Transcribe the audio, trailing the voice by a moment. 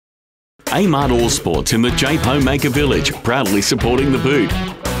Amart All Sports in the Jape Homemaker Village, proudly supporting the boot.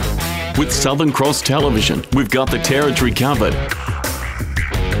 With Southern Cross Television, we've got the territory covered.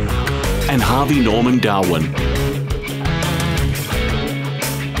 And Harvey Norman Darwin.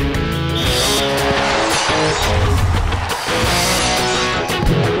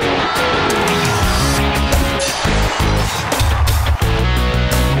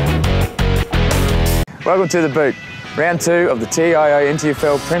 Welcome to the boot. Round 2 of the TIO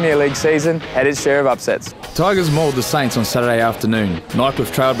NTFL Premier League season had its share of upsets. Tigers mauled the Saints on Saturday afternoon.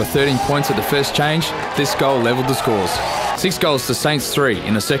 Nycliffe trailed by 13 points at the first change. This goal levelled the scores. 6 goals to Saints 3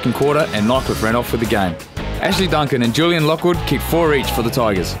 in the second quarter, and Nycliffe ran off with the game. Ashley Duncan and Julian Lockwood kicked 4 each for the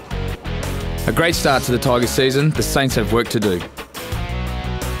Tigers. A great start to the Tigers season. The Saints have work to do.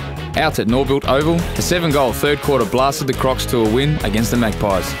 Out at Norbuilt Oval, the 7-goal third quarter blasted the Crocs to a win against the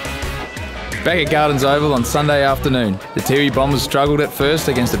Magpies. Back at Gardens Oval on Sunday afternoon, the Tiwi Bombers struggled at first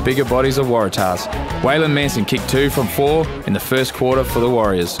against the bigger bodies of Waratahs. Waylon Manson kicked 2 from 4 in the first quarter for the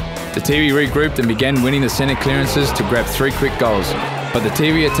Warriors. The Tiwi regrouped and began winning the centre clearances to grab 3 quick goals. But the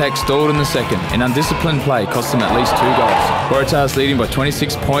Tiwi attack stalled in the second, and undisciplined play cost them at least 2 goals. Waratahs leading by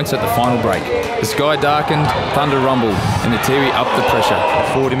 26 points at the final break. The sky darkened, thunder rumbled, and the Tiwi upped the pressure.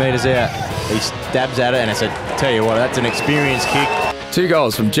 40 metres out, he stabs at it, and I said, tell you what, that's an experienced kick. 2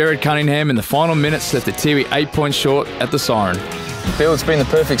 goals from Jared Cunningham in the final minutes left the Tiwi 8 points short at the siren. Bill, it's been the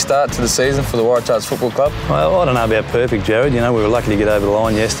perfect start to the season for the Waratahs Football Club. Well, I don't know about perfect, Jared. You know, we were lucky to get over the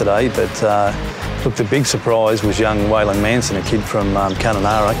line yesterday, but look, the big surprise was young Waylon Manson, a kid from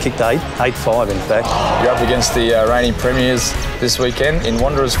Kununurra. Kicked 8-5 in fact. You're up against the reigning premiers this weekend in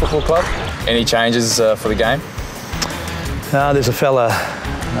Wanderers Football Club. Any changes for the game? There's a fella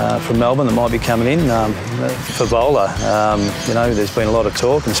from Melbourne that might be coming in for bowler. You know, there's been a lot of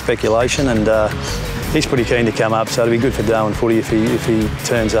talk and speculation, and he's pretty keen to come up, so it'll be good for Darwin footy if he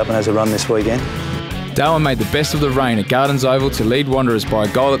turns up and has a run this weekend. Darwin made the best of the rain at Gardens Oval to lead Wanderers by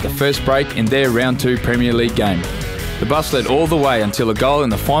a goal at the first break in their Round 2 Premier League game. The Buffs led all the way until a goal in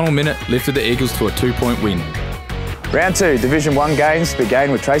the final minute lifted the Eagles to a 2-point win. Round 2 Division 1 games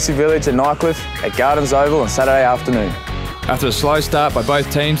began with Tracy Village and Nycliffe at Gardens Oval on Saturday afternoon. After a slow start by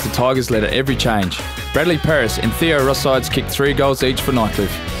both teams, the Tigers led at every change. Bradley Paris and Theo Rossides kicked 3 goals each for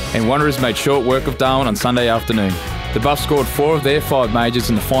Nycliffe, and Wanderers made short work of Darwin on Sunday afternoon. The Buffs scored 4 of their 5 majors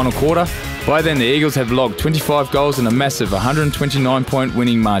in the final quarter. By then, the Eagles had logged 25 goals and a massive 129-point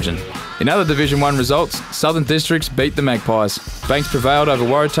winning margin. In other Division 1 results, Southern Districts beat the Magpies. Banks prevailed over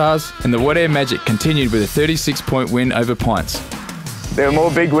Waratahs, and the Wet Air Magic continued with a 36-point win over Pints. There were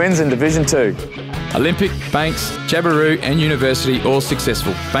more big wins in Division 2. Olympic, Banks, Jabiru and University all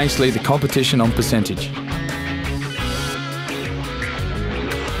successful. Banks lead the competition on percentage.